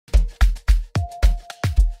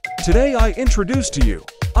Today I introduce to you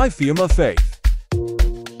Ifeoma Faith.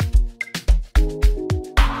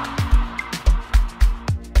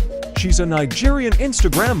 She's a Nigerian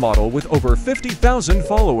Instagram model with over 50,000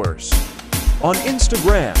 followers on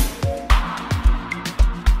Instagram.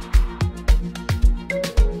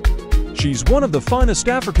 She's one of the finest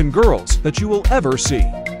African girls that you will ever see.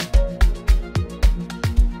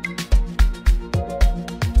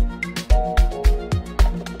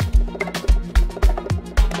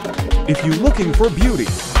 If you're looking for beauty,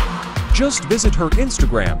 just visit her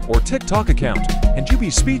Instagram or TikTok account and you'll be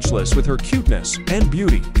speechless with her cuteness and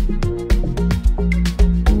beauty.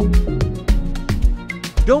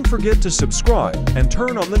 Don't forget to subscribe and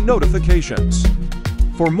turn on the notifications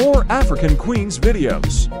for more African Queens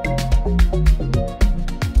videos.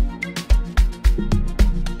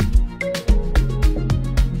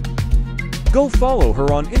 Go follow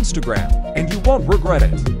her on Instagram and you won't regret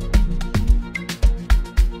it.